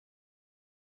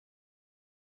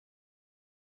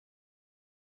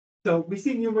So we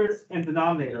see numerator and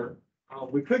denominator.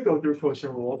 We could go through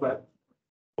quotient rule, but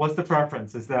what's the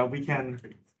preference? Is that we can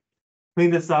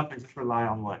clean this up and just rely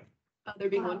on what? There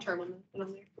being one term on the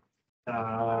denominator.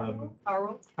 Power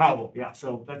rule. Power rule, yeah.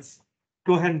 So let's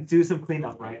go ahead and do some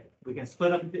cleanup, right? We can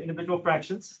split up into individual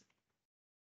fractions.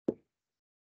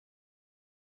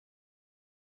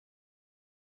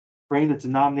 Bring the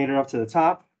denominator up to the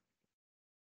top.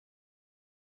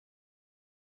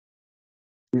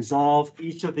 Resolve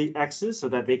each of the x's so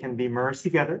that they can be merged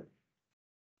together.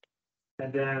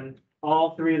 And then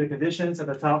all three of the conditions at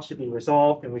the top should be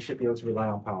resolved, and we should be able to rely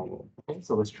on power rule. Okay,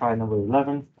 so let's try number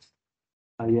 11.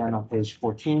 Again, on page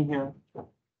 14 here.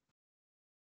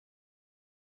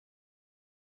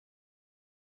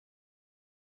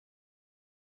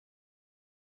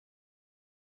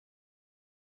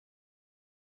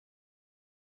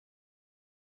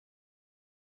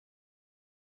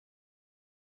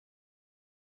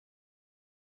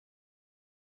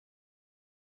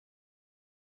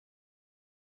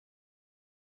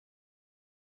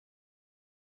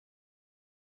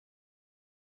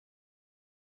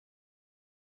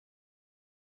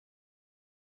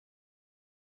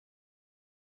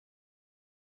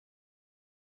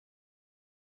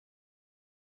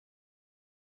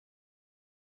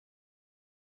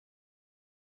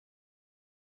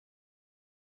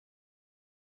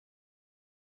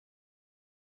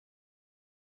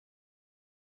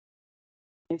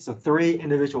 Okay, so three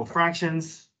individual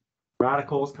fractions,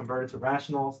 radicals converted to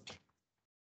rationals.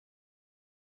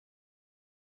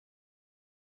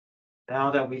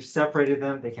 Now that we've separated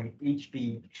them, they can each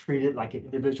be treated like an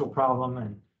individual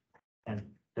problem, and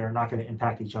they're not going to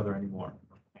impact each other anymore.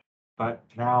 But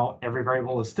now every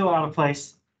variable is still out of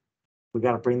place. We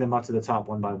got to bring them up to the top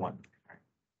one by one.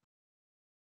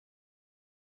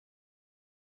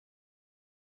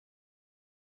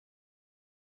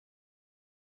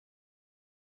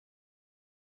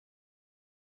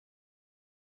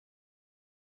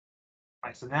 All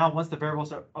right, so now once the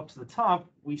variables are up to the top,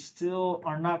 we still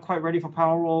are not quite ready for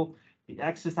power rule. The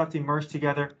x's have to be merged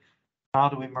together. How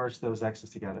do we merge those x's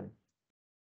together?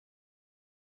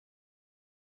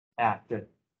 Add, good.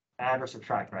 Add or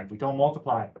subtract, right? We don't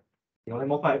multiply. You only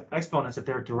multiply exponents if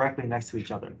they're directly next to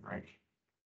each other, right?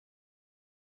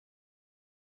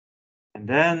 And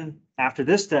then after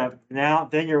this step,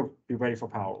 then you'll be ready for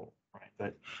power rule, right?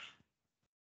 But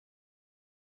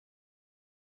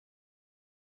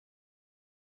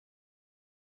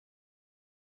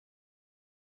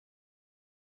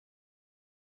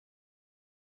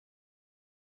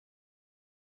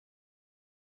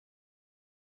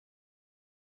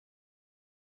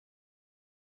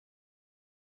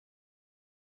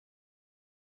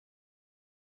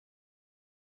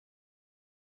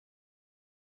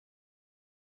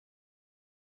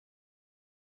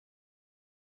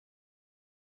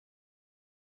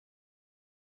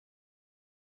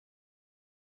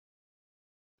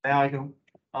now I can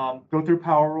go through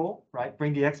power rule, right?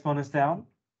 Bring the exponents down.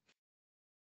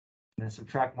 And then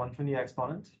subtract 1 from the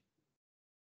exponent.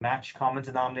 Match common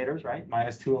denominators, right?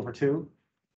 Minus 2 over 2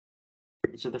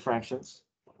 for each of the fractions.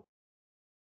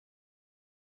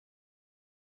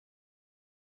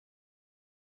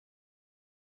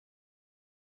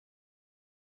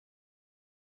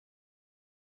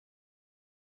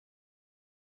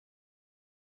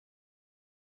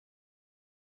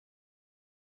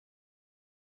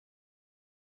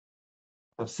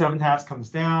 So 7/2 comes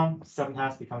down,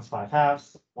 7/2 becomes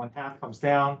 5/2, 1/2 comes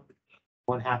down,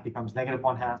 1/2 becomes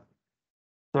 -1/2.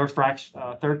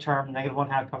 Third term,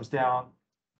 -1/2 comes down,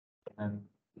 and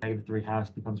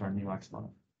 -3/2 becomes our new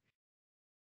exponent.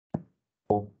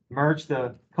 We'll merge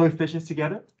the coefficients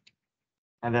together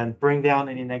and then bring down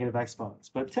any negative exponents.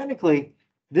 But technically,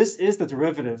 this is the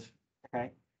derivative,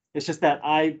 okay? It's just that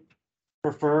I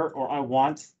prefer, or I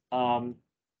want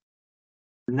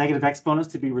negative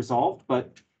exponents to be resolved,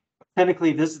 but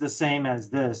technically this is the same as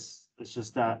this. It's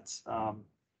just that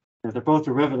they're both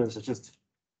derivatives. It's just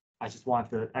I just want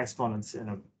the exponents in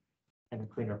a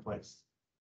cleaner place.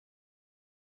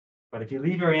 But if you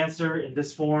leave your answer in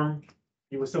this form,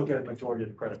 you will still get a majority of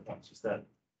the credit points. Just that,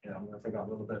 I'm going to take out a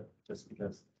little bit just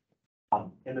because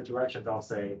in the directions I'll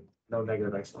say no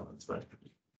negative exponents, but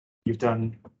you've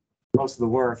done most of the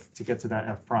work to get to that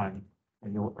f prime,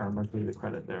 and you'll earn majority of the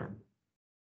credit there.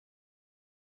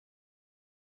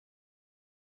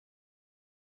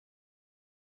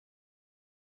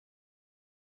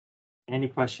 Any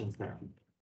questions there?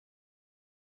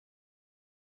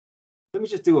 Let me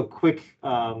just do a quick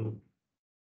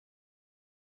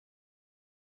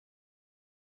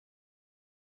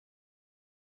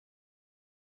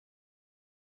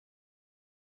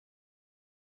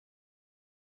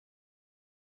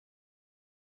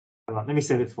Let me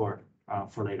save it for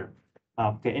later.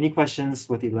 Okay, any questions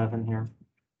with 11 here?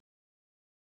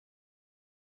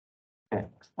 Okay,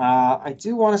 I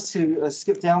do want us to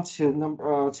skip down to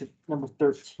number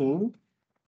 13.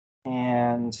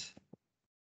 And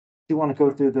do want to go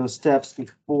through those steps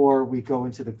before we go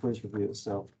into the quiz review,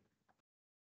 so.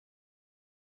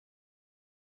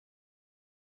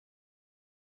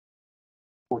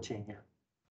 Here.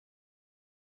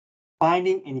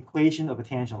 Finding an equation of a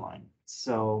tangent line.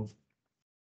 So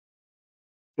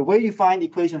the way you find the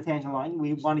equation of a tangent line,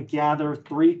 we want to gather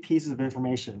 3 pieces of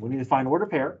information. We need to find order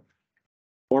pair.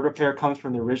 Order pair comes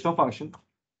from the original function.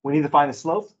 We need to find the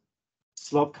slope.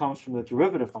 Slope comes from the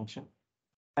derivative function.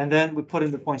 And then we put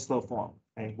in the point slope form.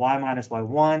 Okay, y minus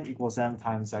y1 equals m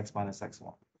times x minus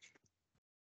x1.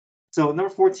 So number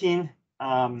 14,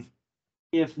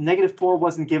 if -4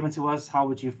 wasn't given to us, how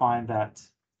would you find that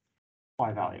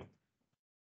y value?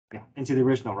 Yeah, into the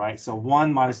original, right? So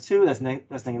 1 minus 2, that's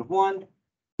 -1.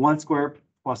 1 squared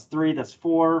plus 3, that's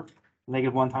 4.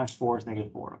 -1 times 4 is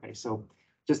 -4. Okay, so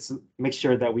just to make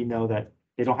sure that we know that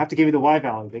they don't have to give you the y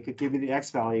value. They could give you the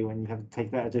x value, and you have to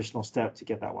take that additional step to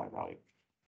get that y value.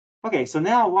 Okay, so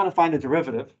now I want to find the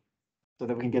derivative so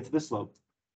that we can get to the slope.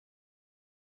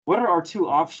 What are our 2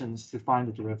 options to find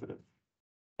the derivative?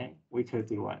 Okay, we could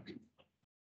do what?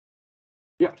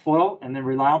 Yeah, FOIL and then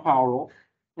rely on power rule.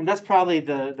 And that's probably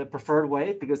the preferred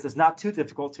way because it's not too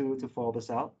difficult to FOIL this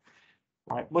out.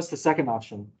 All right, what's the second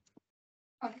option?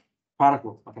 Okay. Product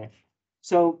rule, okay.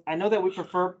 So I know that we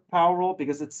prefer power rule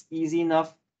because it's easy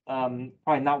enough,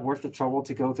 probably not worth the trouble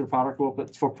to go through product rule,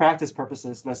 but for practice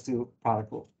purposes, let's do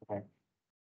product rule, okay.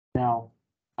 Now,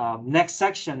 next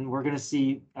section, we're gonna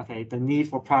see, okay, the need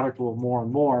for product rule more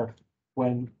and more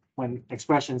when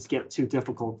expressions get too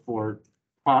difficult for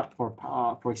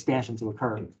expansion to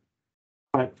occur.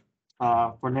 But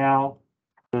for now,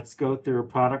 let's go through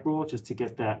product rule just to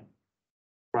get that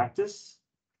practice.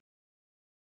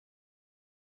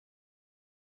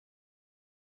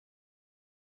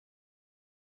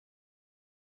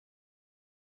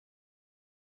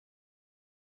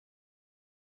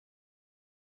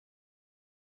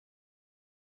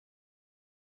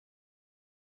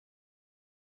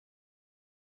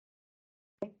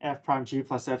 F prime G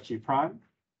plus FG prime.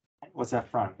 What's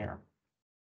F prime here?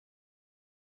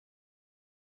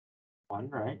 1,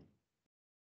 right?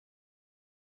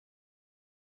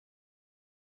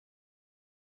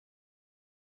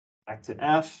 Back to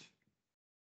F.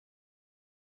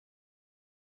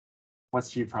 What's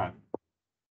G prime?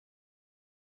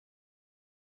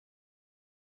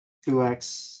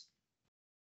 2x,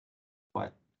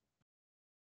 what?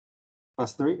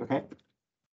 Plus 3, okay.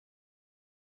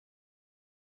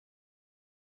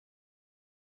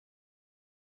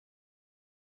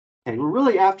 Okay, we're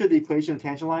really after the equation of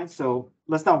tangent lines, so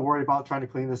let's not worry about trying to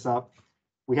clean this up.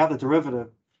 We have the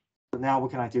derivative, so now what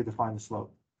can I do to find the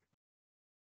slope?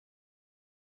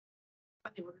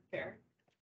 The order pair.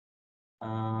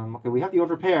 Okay, we have the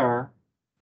order pair.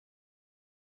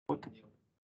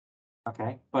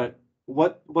 Okay, but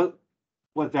what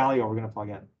value are we going to plug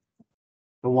in?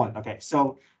 The 1. Okay,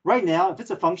 so right now, if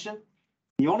it's a function,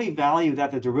 the only value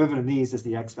that the derivative needs is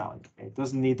the x value. Okay? It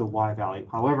doesn't need the y value.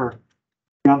 However,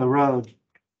 down the road,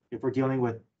 if we're dealing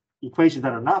with equations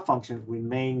that are not functions, we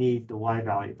may need the y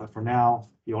value. But for now,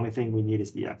 the only thing we need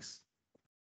is the x.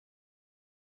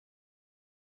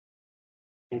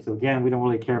 Okay, so again, we don't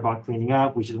really care about cleaning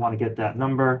up. We just want to get that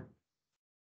number.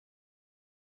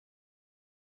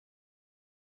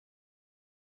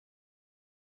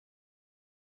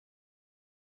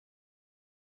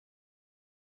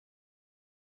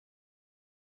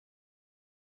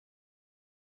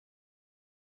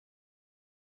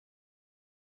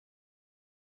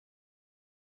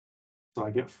 So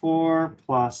I get 4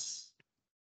 plus.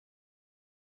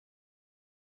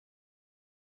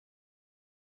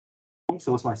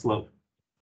 So what's my slope?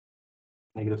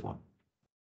 -1.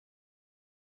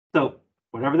 So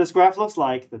whatever this graph looks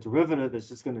like, the derivative is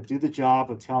just going to do the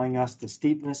job of telling us the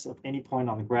steepness of any point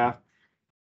on the graph.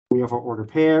 We have our order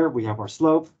pair, we have our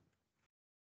slope.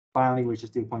 Finally, we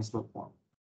just do point slope form.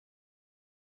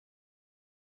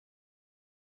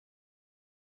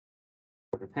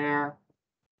 Order pair,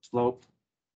 slope,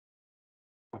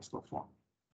 point slope form.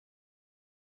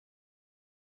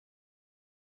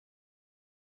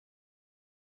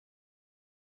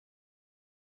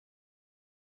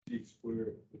 G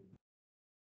squared.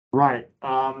 Right.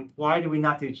 Why do we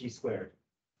not do G squared?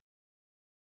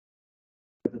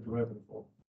 The derivative form.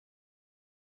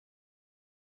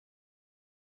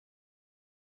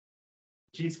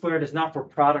 G squared is not for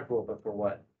product rule, but for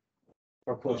what?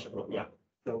 For quotient rule, yeah.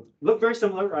 So look very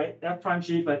similar, right? F prime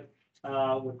G, but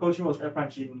with quotient rule is f prime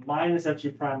g minus f g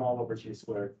prime all over g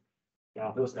squared. Yeah,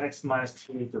 if it was x minus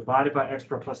 2 divided by x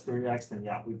squared plus 3x, then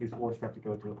yeah, we'd be forced to have to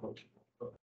go through a quotient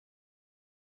rule.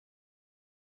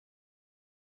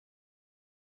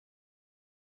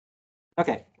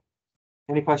 Okay,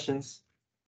 any questions?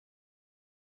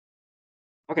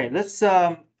 Okay, let's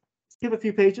skip a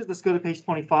few pages. Let's go to page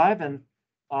 25, and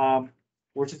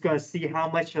we're just going to see how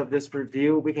much of this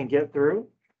review we can get through.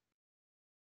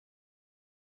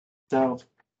 So,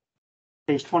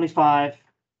 page 25,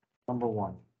 number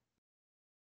 1.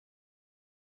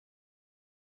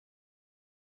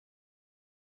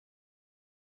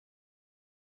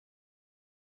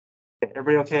 Okay,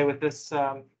 everybody okay with this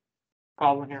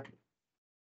problem here?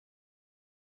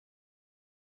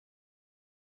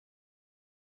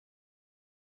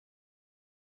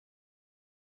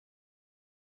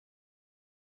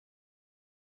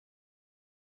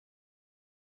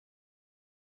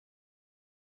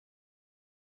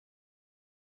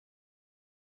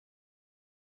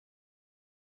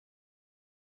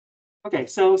 Okay,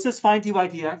 so it says find dy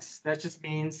dx. That just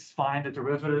means find the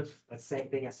derivative. That's the same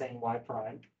thing as saying y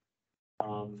prime.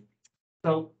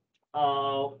 So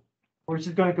we're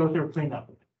just going to go through a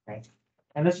cleanup, okay?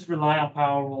 And let's just rely on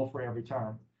power rule for every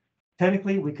term.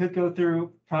 Technically, we could go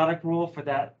through product rule for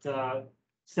that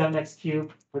 7x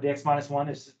cubed for the x minus 1,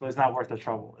 but it's not worth the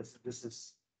trouble. This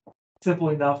is simple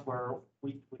enough where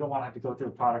we don't want to have to go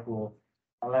through product rule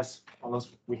unless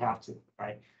we have to,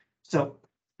 right? So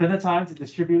spend the time to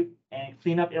distribute and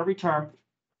clean up every term.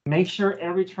 Make sure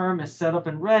every term is set up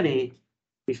and ready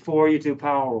before you do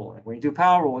power rule. And when you do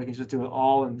power rule, you can just do it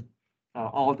all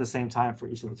at the same time for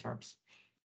each of the terms.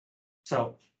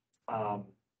 So, right,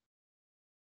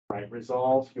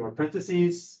 resolve your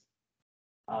parentheses,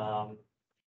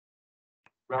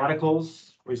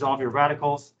 radicals, resolve your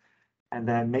radicals, and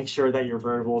then make sure that your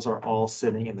variables are all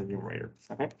sitting in the numerator.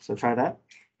 Okay, so try that.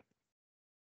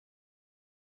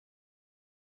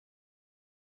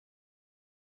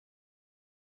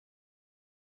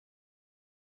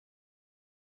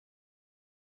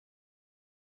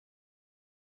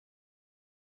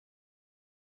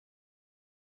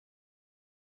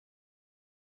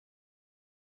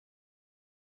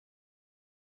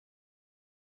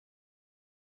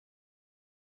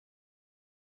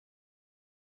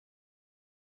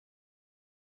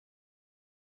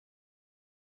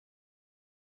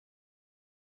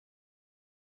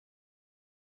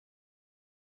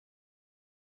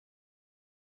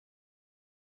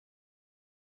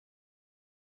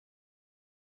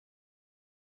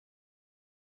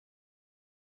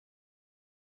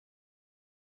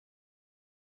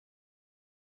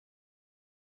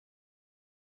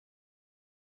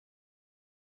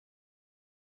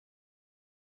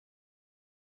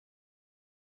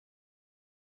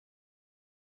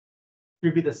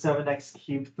 Distribute the 7x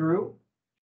cubed through.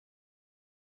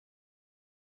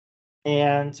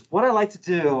 And what I like to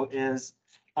do is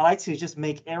I like to just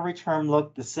make every term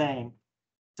look the same.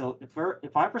 So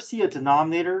if I foresee a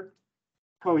denominator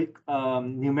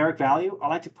numeric value, I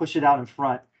like to push it out in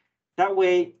front. That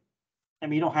way, I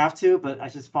mean, you don't have to, but I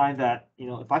just find that,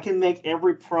 if I can make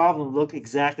every problem look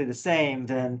exactly the same,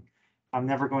 then I'm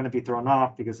never going to be thrown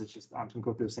off because it's just, I'm going to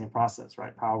go through the same process,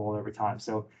 right? Power rule every time.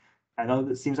 So I know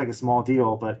that seems like a small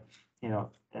deal, but,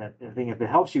 I think if it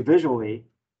helps you visually,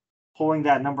 pulling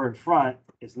that number in front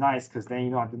is nice because then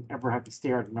you don't ever have to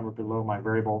stare at the number below my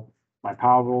variable. My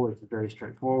power rule is very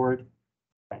straightforward.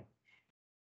 Okay.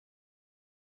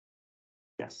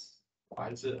 Yes. Why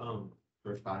is it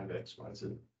for 5x? Why is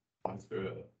it 1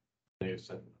 through a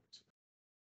 -7?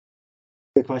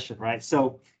 Good question, right?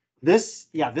 So this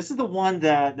is the one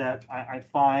that I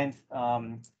find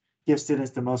gives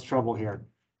students the most trouble here.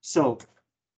 So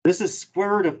this is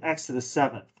square root of x to the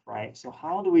 7th, right? So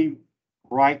how do we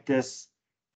write this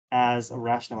as a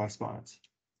rational exponent?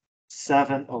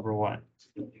 7 over what?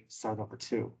 7 over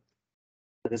 2.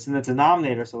 But it's in the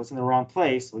denominator, so it's in the wrong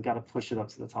place. So we got to push it up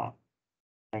to the top.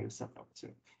 -7 over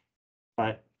 2.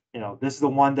 But this is the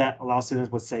one that allows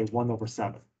students would say 1 over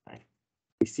 7. Right?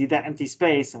 We see that empty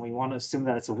space and we want to assume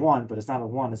that it's a 1, but it's not a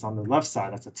 1. It's on the left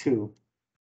side. That's a 2.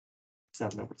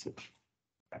 7 over 2.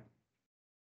 Okay.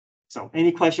 So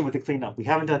any question with the cleanup? We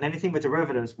haven't done anything with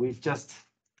derivatives. We've just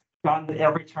gotten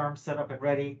every term set up and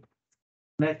ready,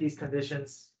 met these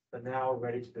conditions, but now we're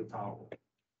ready to do power rule.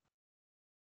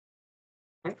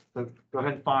 Okay, so go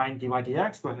ahead and find dy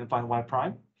dx. Go ahead and find y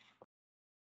prime.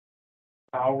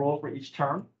 Power rule for each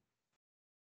term.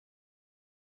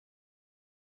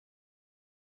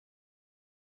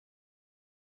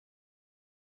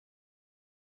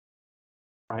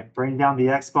 All right, bring down the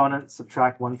exponent,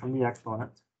 subtract 1 from the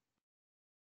exponent.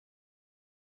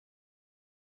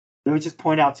 Let me just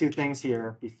point out two things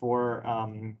here before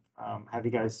have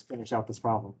you guys finish out this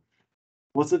problem.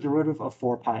 What's the derivative of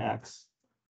 4 pi x?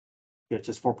 Yeah,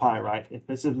 just 4 pi, right? If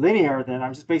it's linear, then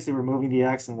I'm just basically removing the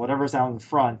x, and whatever's out in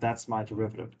front, that's my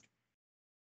derivative.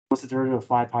 What's the derivative of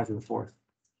 5 pi to the 4th?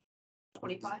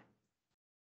 25.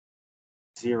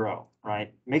 0,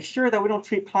 right? Make sure that we don't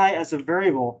treat pi as a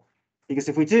variable, because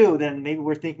if we do, then maybe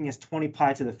we're thinking it's 20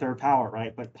 pi to the 3rd power,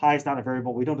 right? But pi is not a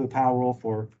variable. We don't do a power rule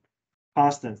for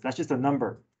constants. That's just a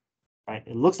number, right?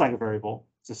 It looks like a variable.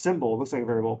 It's a symbol. It looks like a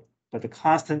variable, but the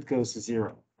constant goes to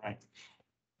 0, right?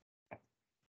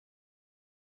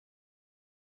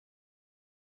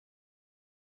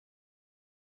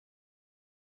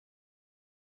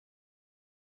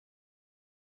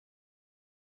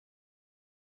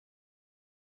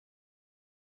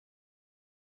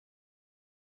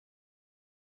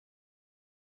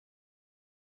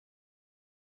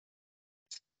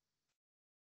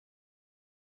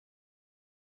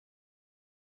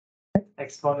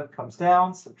 Exponent comes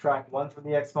down, subtract 1 from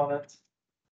the exponent.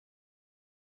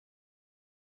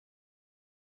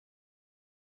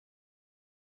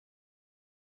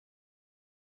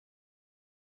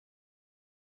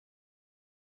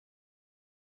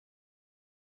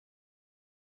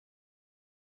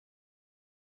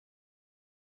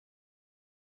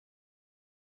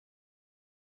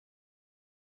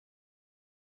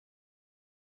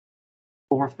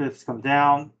 Four-fifths come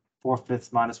down.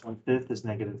 4/5 minus 1/5 is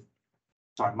negative.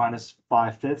 Sorry, minus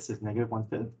 5/5 is negative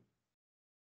 1/5.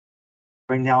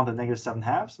 Bring down the negative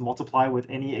 7/2, multiply with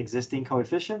any existing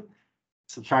coefficient.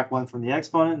 Subtract 1 from the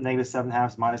exponent. Negative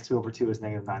 7/2 minus 2/2 is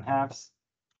negative 9/2.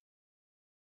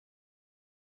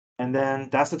 And then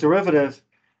that's the derivative,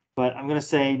 but I'm going to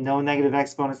say no negative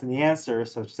exponents in the answer,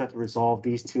 so just have to resolve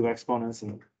these two exponents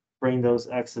and bring those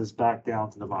x's back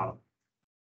down to the bottom.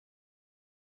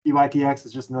 Dyx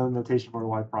is just another notation for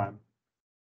y prime.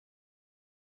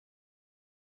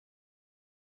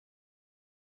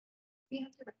 We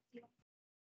have to write it.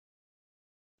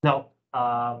 No,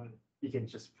 you can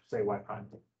just say y prime.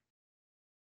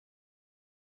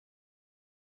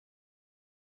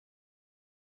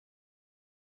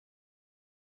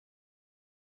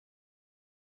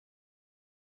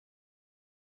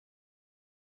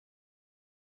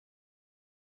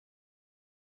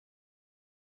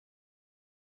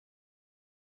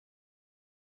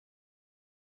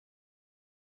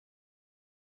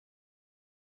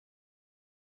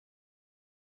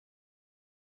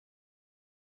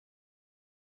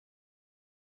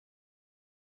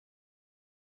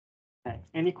 Okay,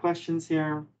 any questions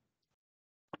here?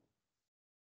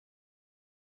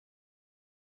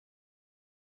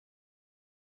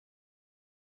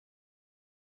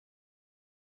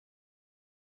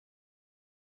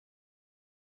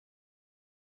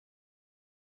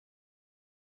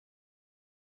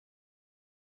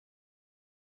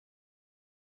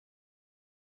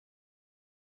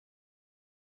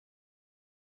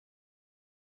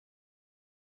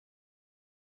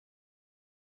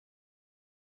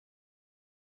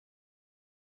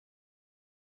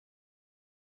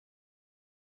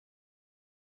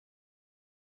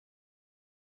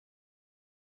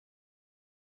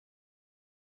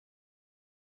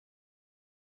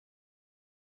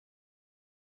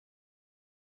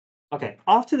 Okay,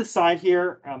 off to the side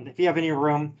here, if you have any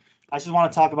room, I just want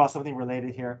to talk about something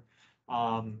related here.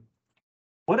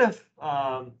 What if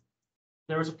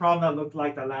there was a problem that looked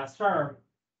like the last term,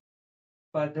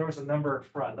 but there was a number in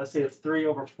front? Let's say it's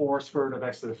 3/4 square root of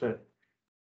x to the 5th.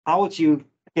 How would you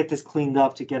get this cleaned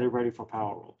up to get it ready for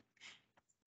power rule?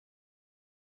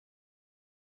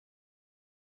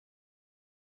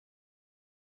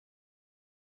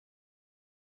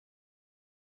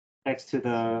 X to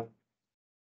the,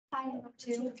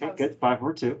 5/2. okay, good,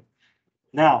 5/2.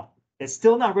 Now, it's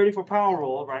still not ready for power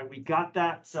rule, right? We got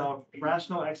that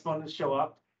rational exponents show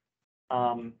up.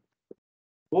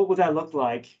 What would that look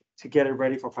like to get it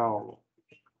ready for power rule?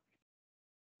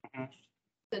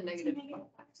 The negative.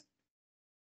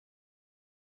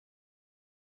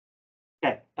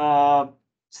 Okay,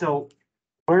 so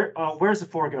where's the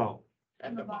 4 go?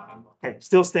 At the bottom. Okay,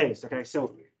 still stays. Okay,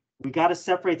 so we got to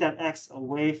separate that x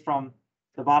away from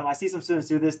the bottom. I see some students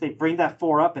do this. They bring that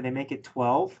 4 up and they make it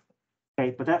 12.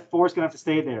 Okay, but that 4 is going to have to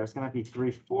stay there. It's going to be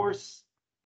 3/4.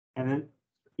 And then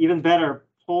even better,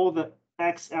 pull the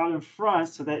x out in front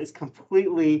so that it's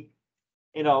completely,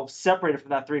 separated from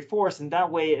that 3/4. And that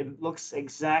way it looks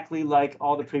exactly like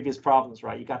all the previous problems,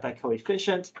 right? You got that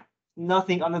coefficient,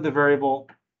 nothing under the variable,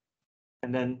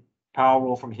 and then power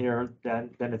rule from here,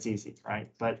 then it's easy, right?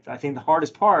 But I think the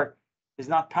hardest part is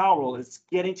not power rule, it's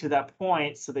getting to that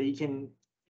point so that you can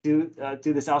do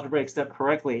this algebraic step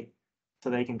correctly so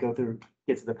they can go through,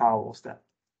 get to the power rule step.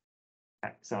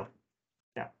 Okay, so,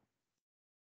 yeah.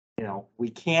 You know, we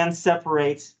can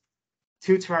separate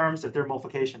two terms if they're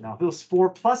multiplication. Now, if it was 4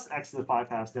 plus x to the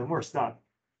 5/2, then we're stuck.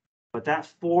 But that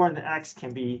 4 and the x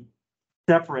can be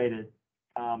separated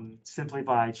simply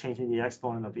by changing the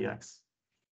exponent of the x.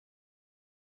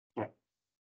 Okay.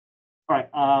 All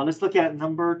right, let's look at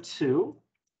number 2.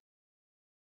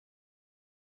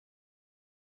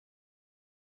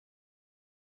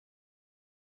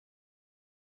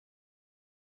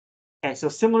 Okay, so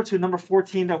similar to number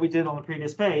 14 that we did on the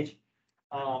previous page,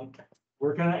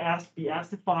 we're going to be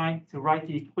asked to write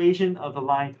the equation of the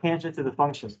line tangent to the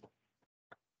function.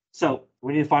 So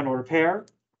we need to find order pair,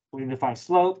 we need to find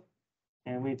slope,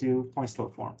 and we do point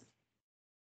slope form.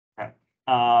 Okay.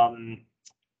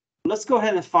 Let's go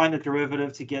ahead and find the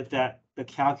derivative to get the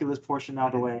calculus portion out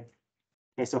of the way.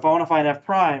 Okay, so if I want to find f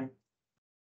prime,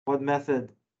 what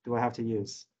method do I have to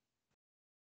use?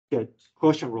 Good,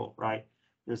 quotient rule, right?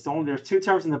 There's two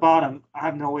terms in the bottom. I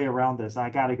have no way around this. I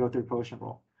got to go through quotient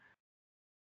rule.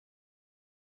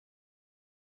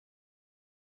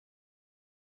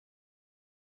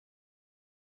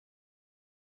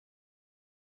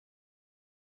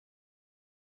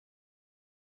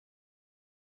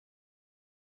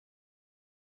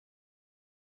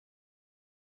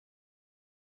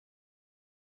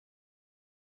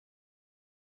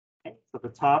 Okay, so the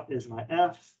top is my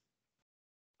f,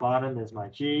 bottom is my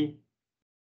g.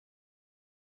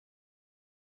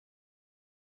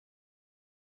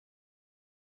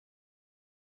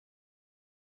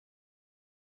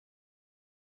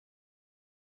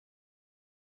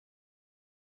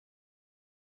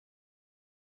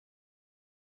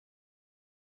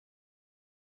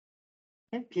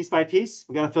 Okay, piece by piece,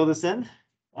 we got to fill this in.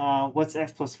 What's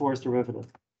x plus 4's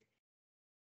derivative?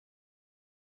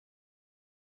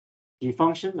 G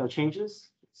function, no changes.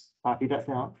 Let's copy that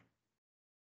down.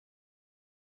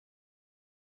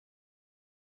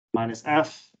 Minus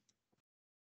f.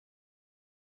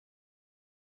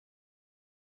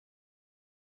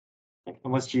 And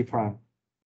what's g prime?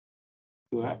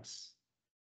 2x.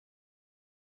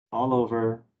 All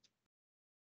over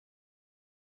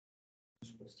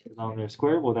denominator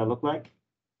squared. What would that look like?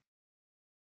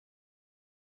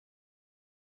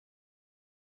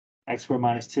 X squared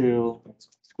minus 2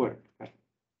 squared. Okay.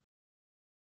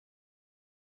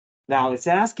 Now it's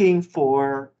asking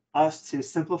for us to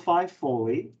simplify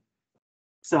fully.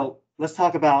 So let's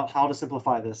talk about how to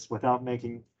simplify this without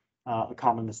making a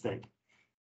common mistake.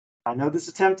 I know this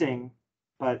is tempting,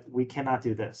 but we cannot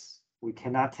do this. We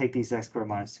cannot take these x squared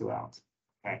minus 2 out.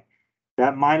 Okay.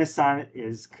 That minus sign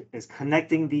is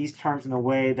connecting these terms in a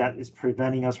way that is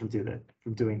preventing us from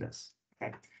doing this.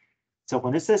 Okay. So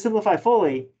when it says simplify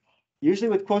fully, usually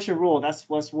with quotient rule, that's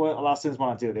what a lot of students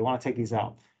want to do. They want to take these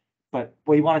out. But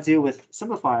what you want to do with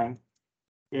simplifying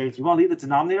is you want to leave the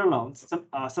denominator alone.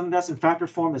 Some that's in factor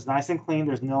form is nice and clean.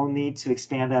 There's no need to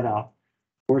expand that out.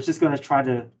 We're just going to try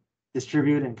to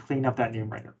distribute and clean up that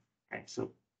numerator. Okay,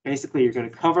 so basically you're going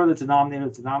to cover the denominator.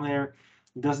 The denominator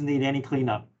doesn't need any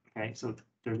cleanup. Okay, so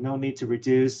there's no need to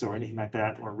reduce or anything like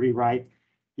that or rewrite.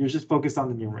 You're just focused on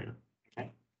the numerator.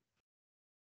 Okay.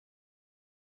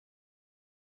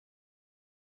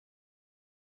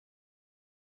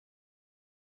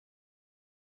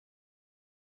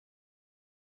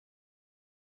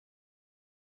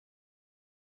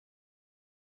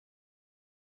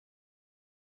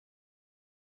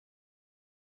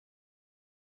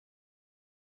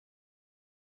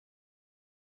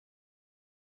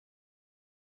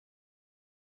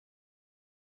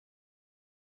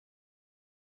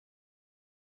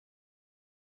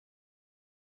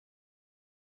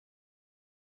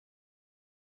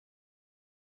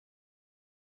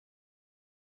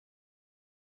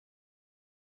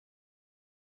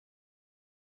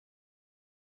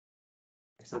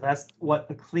 So that's what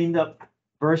the cleaned up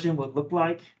version would look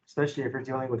like, especially if you're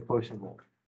dealing with quotient rule.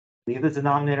 Leave the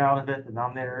denominator out of it. The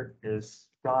denominator is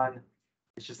gone.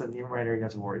 It's just a numerator you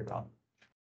have to worry about.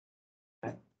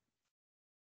 Okay.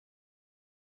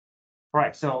 All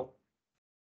right, so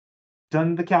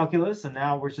done the calculus, and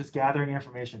now we're just gathering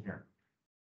information here.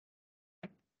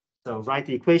 So write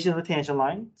the equation of the tangent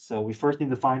line. So we first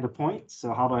need to find the point.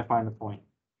 So how do I find the point?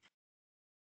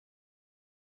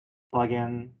 Plug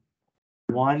in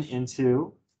 1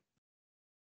 into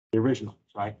the original,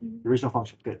 right? The original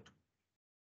function, good.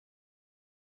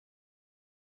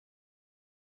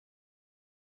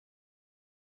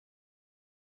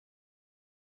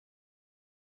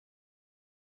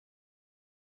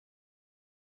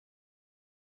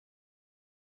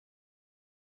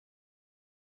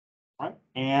 Right.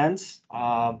 And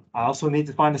I also need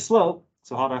to find the slope.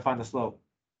 So how do I find the slope?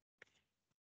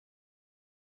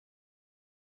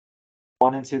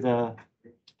 1 into the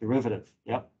derivative,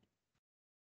 yep.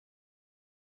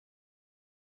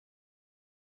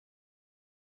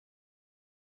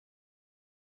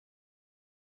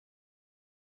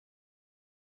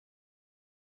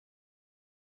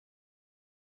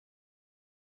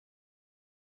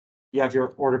 You have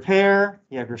your ordered pair,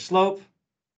 you have your slope,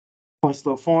 point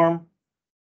slope form.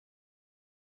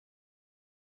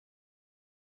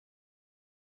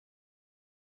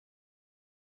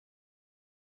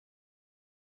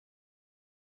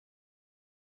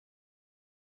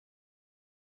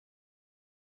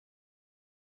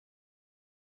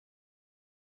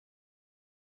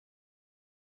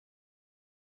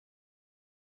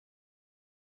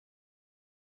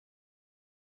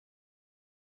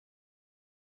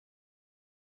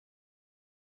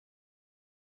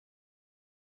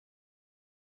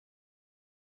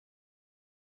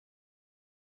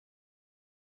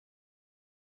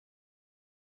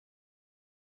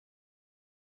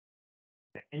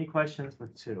 Any questions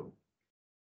with 2?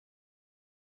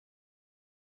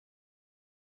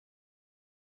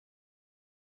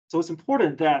 So it's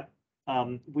important that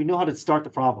we know how to start the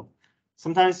problem.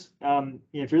 Sometimes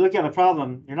if you're looking at a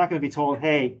problem, you're not going to be told,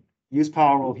 hey, use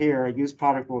power rule here, use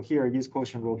product rule here, use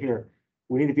quotient rule here.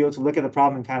 We need to be able to look at the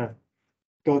problem and kind of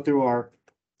go through our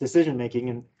decision making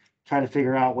and try to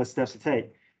figure out what steps to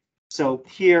take. So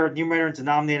here, numerator and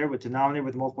denominator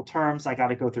with multiple terms, I got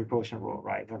to go through quotient rule,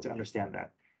 right? I have to understand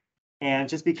that. And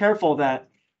just be careful that,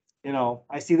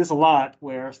 I see this a lot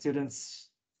where students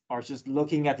are just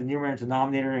looking at the numerator and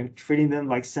denominator and treating them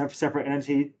like separate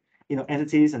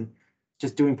entities and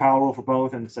just doing power rule for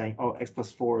both and saying, oh, x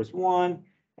plus 4 is 1,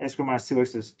 x squared minus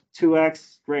 2x is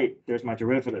 2x. Great, there's my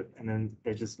derivative. And then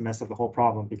they just mess up the whole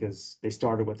problem because they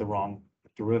started with the wrong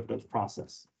derivative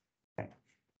process. Okay.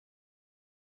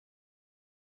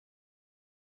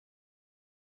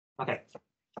 Okay.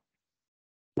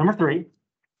 Number 3.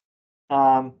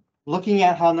 Looking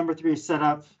at how number 3 is set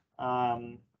up,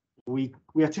 we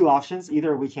have 2 options.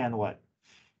 Either we can what?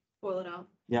 Boil it out.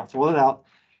 Yeah, boil it out.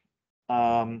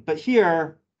 But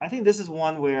here, I think this is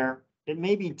one where it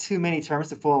may be too many terms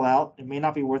to boil out. It may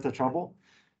not be worth the trouble.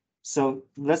 So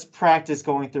let's practice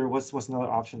going through what's another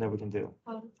option that we can do.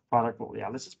 Product rule. Yeah,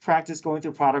 let's just practice going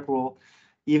through product rule,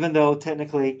 even though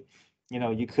technically,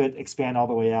 you could expand all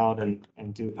the way out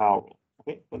and do power rule.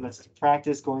 Okay, but let's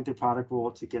practice going through product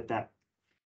rule to get that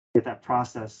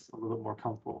process a little bit more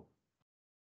comfortable.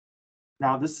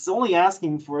 Now, this is only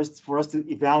asking for us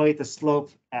to evaluate the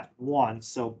slope at 1.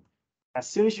 So as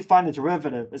soon as you find the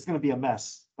derivative, it's going to be a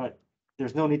mess, but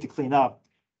there's no need to clean up.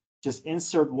 Just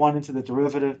insert 1 into the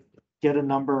derivative, get a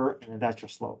number, and that's your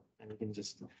slope. And you can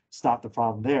just stop the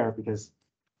problem there because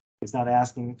it's not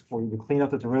asking for you to clean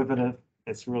up the derivative.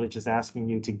 It's really just asking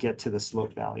you to get to the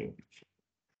slope value.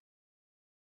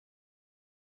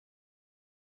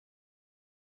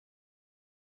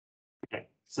 Okay,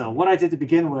 so what I did to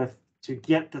begin with, to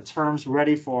get the terms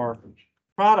ready for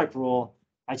product rule,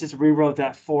 I just rewrote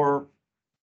that 4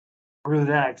 root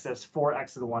x as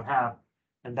 4x to the 1/2,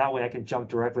 and that way I can jump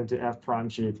directly into f prime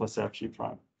g plus f g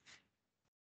prime.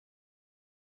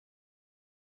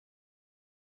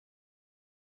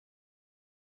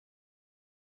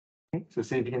 Okay, so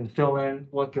see if you can fill in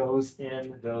what goes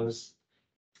in those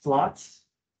slots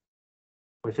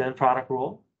within product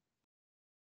rule.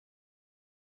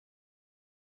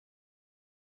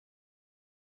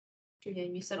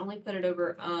 Again, you said only put it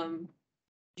over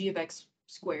g of x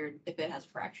squared if it has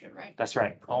fraction, right? That's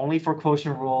right. Only for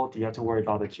quotient rule do you have to worry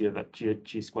about the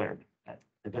g squared.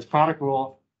 If it's product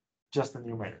rule, just the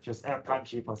numerator, just f prime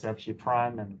g plus f g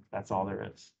prime, and that's all there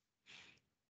is.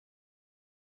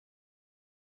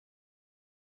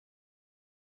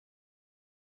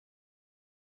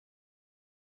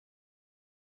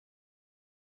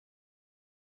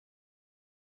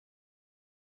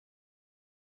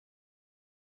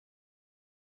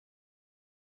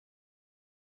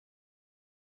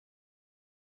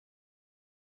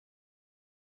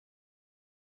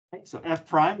 Okay, so f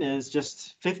prime is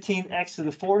just 15x to the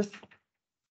 4th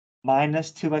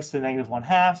minus 2x to the negative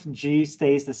 1/2. G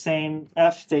stays the same,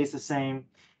 f stays the same.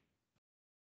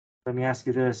 Let me ask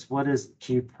you this, what is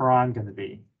g prime going to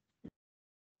be?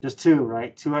 Just 2,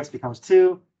 right? 2x becomes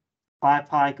 2, 5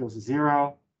 pi goes to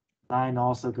 0, 9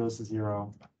 also goes to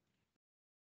 0.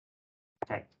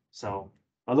 Okay, so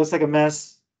it looks like a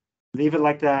mess. Leave it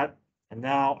like that. And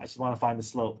now I just want to find the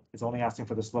slope. It's only asking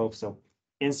for the slope, so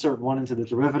insert 1 into the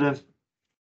derivative.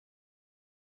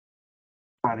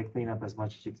 Try to clean up as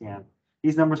much as you can.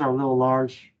 These numbers are a little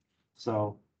large,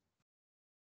 so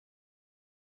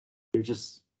you're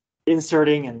just,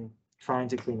 inserting and trying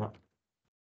to clean up.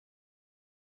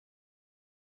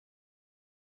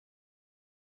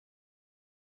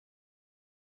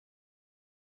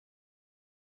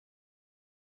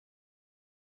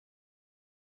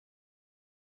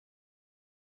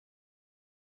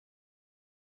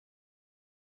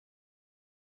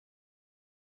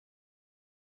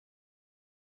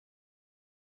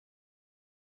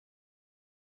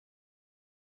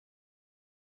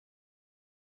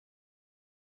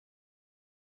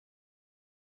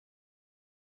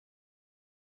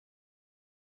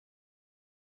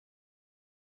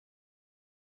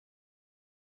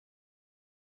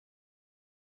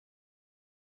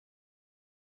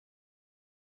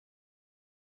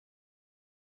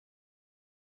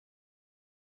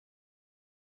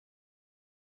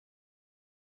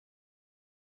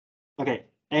 Okay,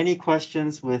 any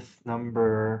questions with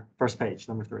first page,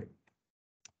 number 3?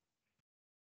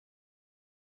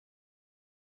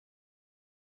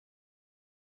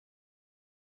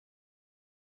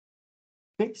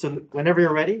 Okay, so whenever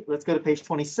you're ready, let's go to page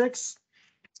 26.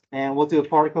 And we'll do a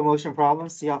particle motion problem,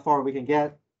 see how far we can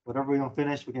get. Whatever we don't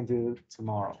finish, we can do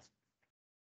tomorrow.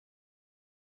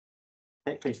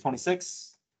 Okay, page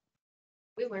 26.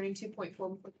 We're learning 2.4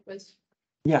 before the quiz.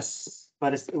 Yes,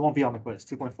 but it won't be on the quiz.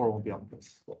 2.4 won't be on the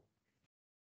quiz.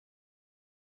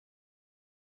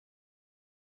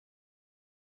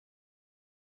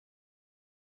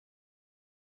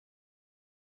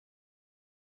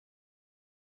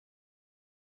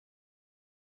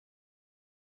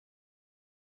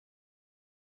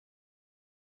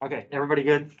 Okay, everybody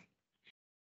good?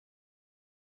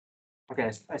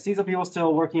 Okay, I see some people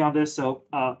still working on this, so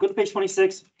go to page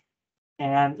 26.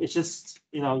 And it's just,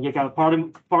 you got a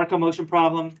particle motion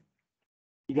problem.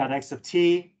 You got x of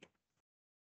t.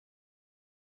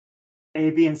 A,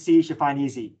 B, and C you should find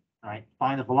easy, right?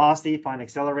 Find the velocity, find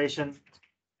acceleration,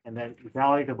 and then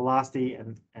evaluate the velocity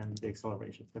and the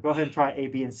acceleration. So go ahead and try A,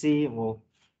 B, and C, and we'll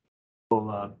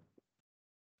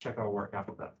check our work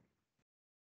after that.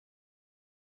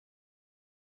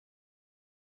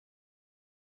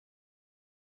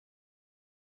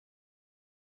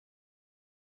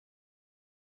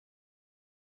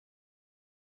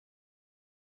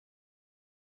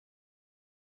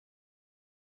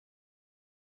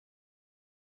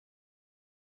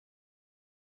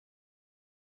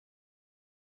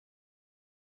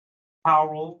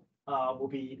 Power rule will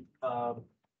be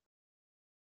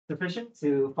sufficient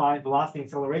to find velocity and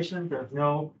acceleration. There's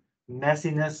no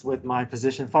messiness with my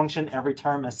position function. Every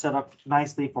term is set up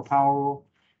nicely for power rule.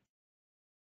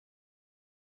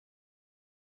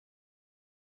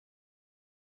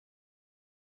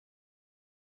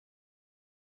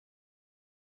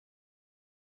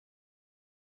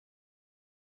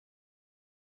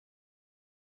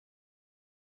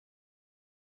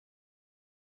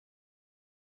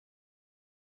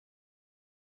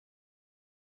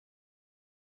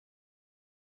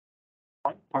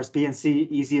 Parts B and C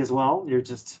easy as well. You're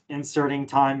just inserting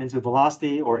time into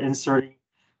velocity or inserting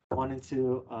 4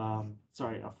 into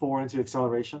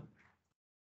acceleration.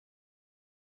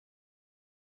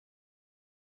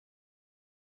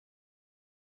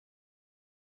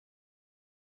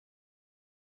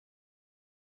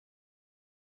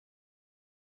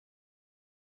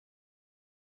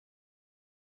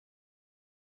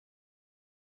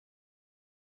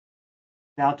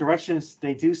 Now directions,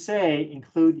 they do say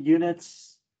include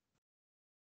units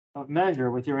of measure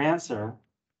with your answer.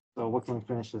 So what can we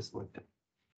finish this with?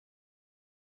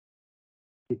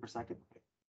 Feet per second.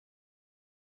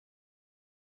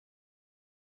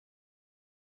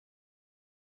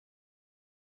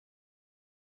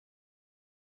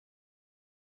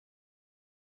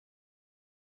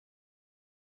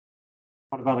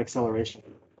 What about acceleration?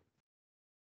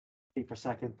 Feet per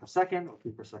second, or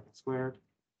feet per second squared.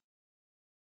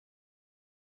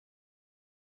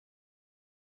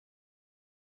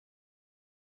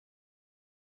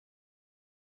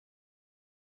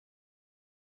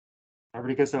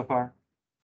 Everybody good so far?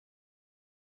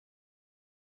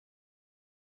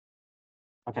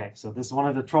 Okay, so this is one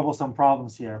of the troublesome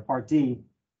problems here. Part D,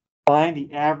 find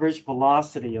the average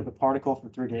velocity of the particle from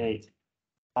 3 to 8.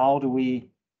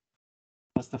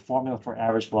 What's the formula for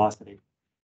average velocity?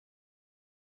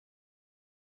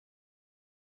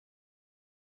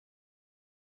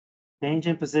 Change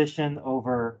in position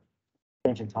over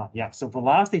change in time. Yeah, so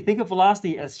velocity, think of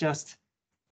velocity as just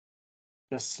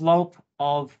the slope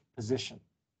of position.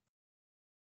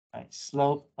 Right,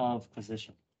 slope of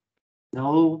position.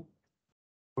 No,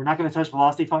 we're not going to touch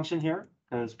velocity function here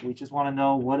because we just want to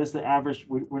know what is the average.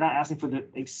 We're not asking for the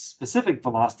specific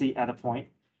velocity at a point.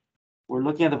 We're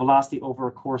looking at the velocity over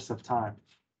a course of time.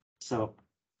 So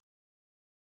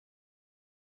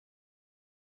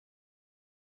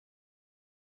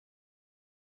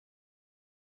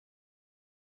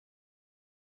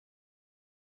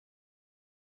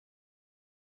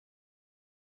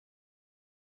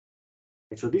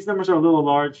So these numbers are a little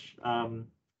large.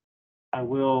 I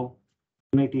will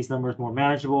make these numbers more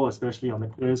manageable, especially on the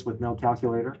quiz with no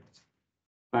calculator.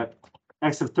 But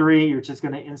x of 3, you're just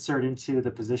going to insert into the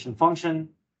position function.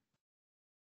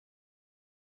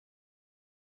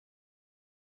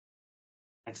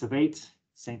 X of 8,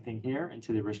 same thing here,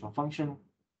 into the original function.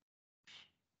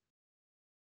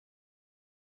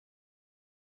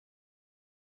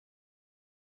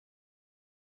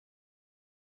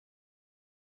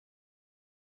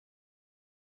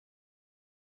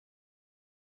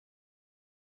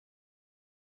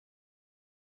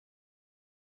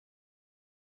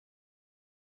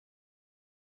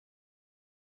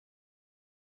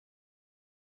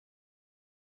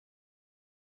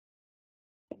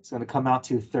 It's going to come out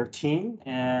to 13,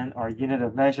 and our unit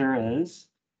of measure is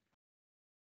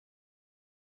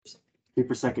feet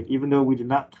per second. Even though we did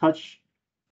not touch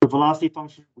the velocity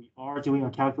function, we are doing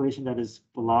a calculation that is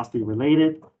velocity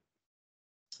related.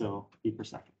 So feet per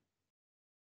second.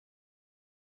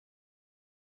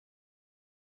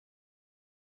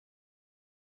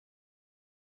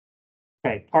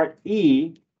 Okay, part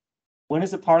E, when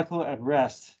is a particle at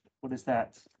rest? What does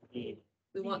that mean?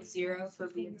 We want 0 for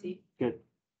B and T. Good.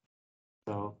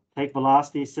 So take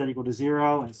velocity set equal to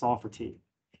 0 and solve for T.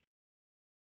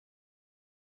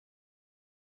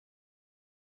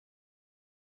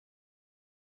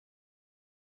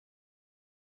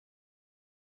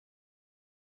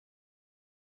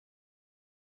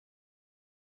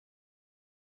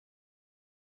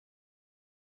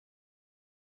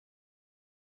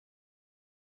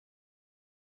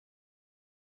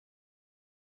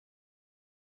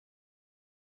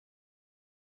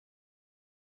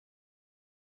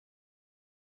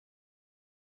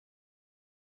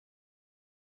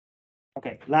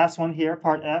 Okay, last one here,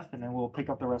 part F, and then we'll pick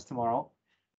up the rest tomorrow.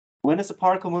 When is the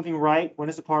particle moving right? When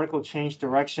does the particle change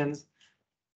directions?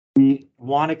 We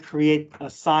want to create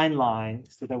a sign line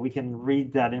so that we can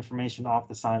read that information off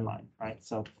the sign line, right?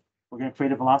 So we're going to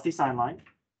create a velocity sign line.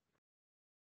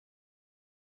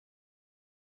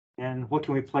 And what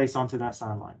can we place onto that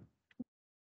sign line?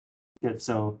 Good,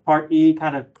 so part E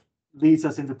kind of leads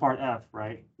us into part F,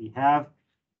 right? We have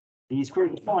these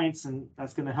critical points, and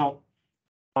that's going to help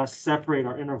us separate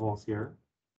our intervals here.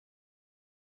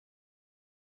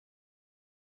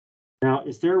 Now,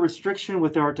 is there a restriction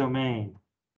with our domain?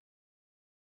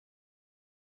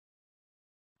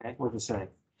 Okay, what does it say?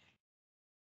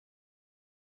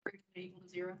 Equal to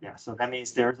 0. Yeah, so that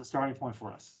means there's a starting point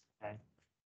for us, okay?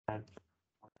 And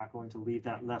we're not going to leave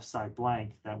that left side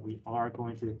blank, that we are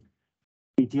going to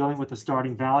be dealing with the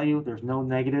starting value. There's no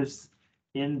negatives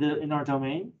in our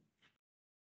domain.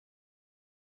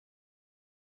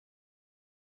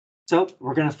 So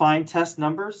we're going to find test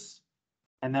numbers,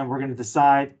 and then we're going to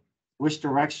decide which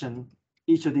direction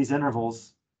each of these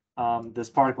intervals this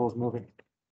particle is moving.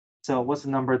 So what's the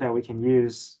number that we can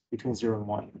use between 0 and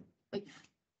 1? Like,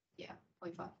 yeah,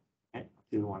 0.5. Okay,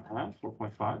 do 1/2,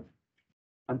 4.5.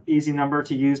 An easy number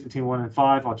to use between 1 and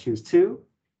 5, I'll choose 2.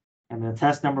 And the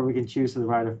test number we can choose to the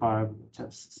right of 5,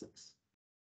 test 6.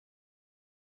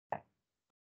 Okay.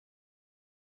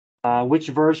 Which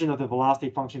version of the velocity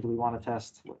function do we want to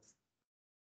test with?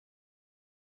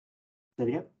 Say it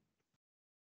again.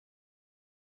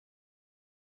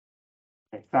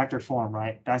 Okay, factored form,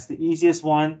 right? That's the easiest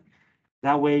one.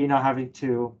 That way you're not having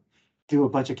to do a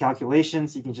bunch of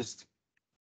calculations. You can just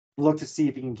look to see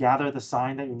if you can gather the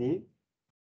sign that you need.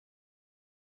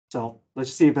 So let's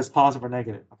just see if it's positive or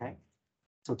negative, okay?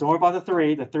 So don't worry about the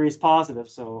 3. The 3 is positive,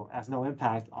 so it has no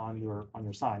impact on your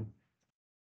sign.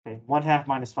 Okay, 1/2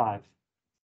 minus 5,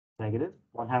 negative.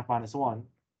 1/2 minus 1,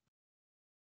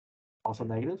 also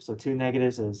negative. So 2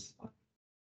 negatives is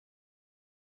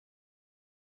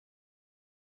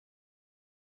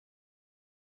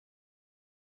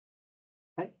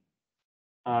okay.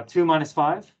 2 minus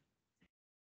 5,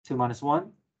 2 minus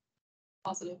 1,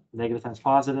 Positive. negative times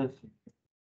positive.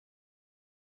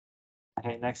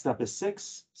 Okay, next up is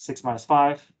 6. 6 minus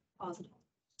 5, Positive.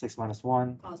 6 minus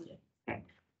 1. Positive. Okay.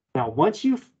 Now, once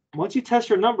you test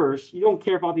your numbers, you don't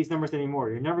care about these numbers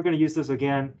anymore. You're never going to use those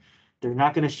again. They're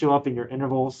not going to show up in your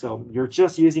intervals. So you're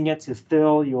just using it to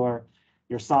fill your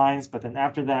signs. But then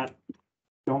after that,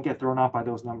 don't get thrown off by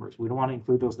those numbers. We don't want to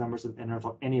include those numbers in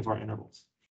any of our intervals.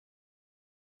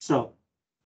 So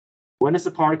when is the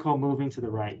particle moving to the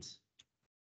right?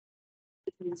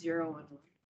 Between 0 and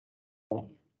 1.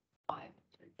 5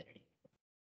 to infinity.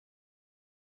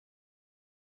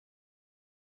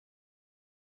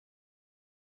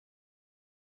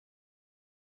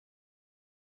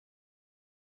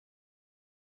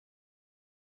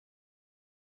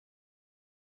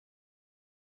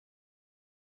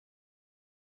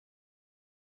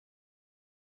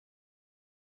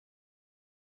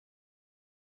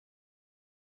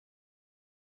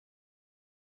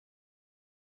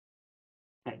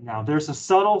 right, now there's a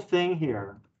subtle thing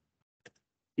here.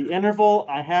 The interval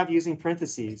I have using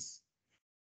parentheses.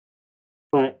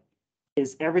 But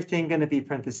is everything gonna be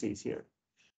parentheses here?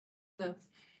 No.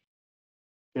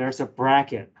 There's a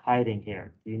bracket hiding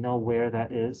here. Do you know where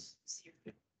that is?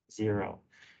 0.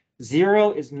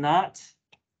 0 is not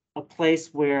a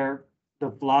place where the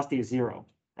velocity is 0,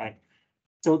 right?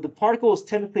 So the particle is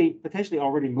potentially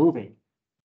already moving.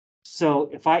 So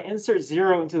if I insert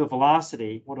 0 into the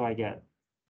velocity, what do I get?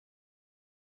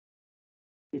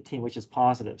 15, which is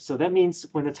positive. So that means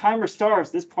when the timer starts,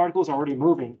 this particle is already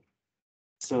moving.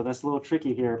 So that's a little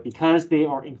tricky here because they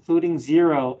are including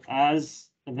 0 as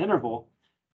an interval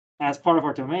as part of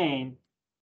our domain.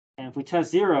 And if we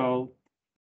test 0,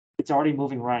 it's already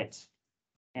moving right.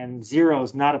 And 0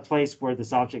 is not a place where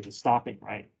this object is stopping,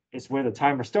 right? It's where the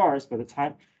timer starts, but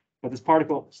this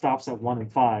particle stops at 1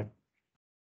 and 5.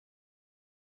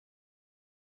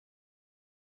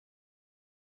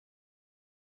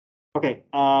 Okay,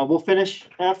 we'll finish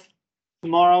F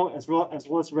tomorrow as well as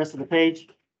the rest of the page.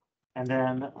 And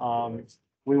then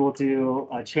we will do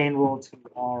a chain rule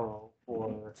tomorrow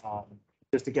for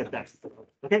just to get that.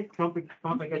 Okay, don't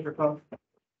forget your phone.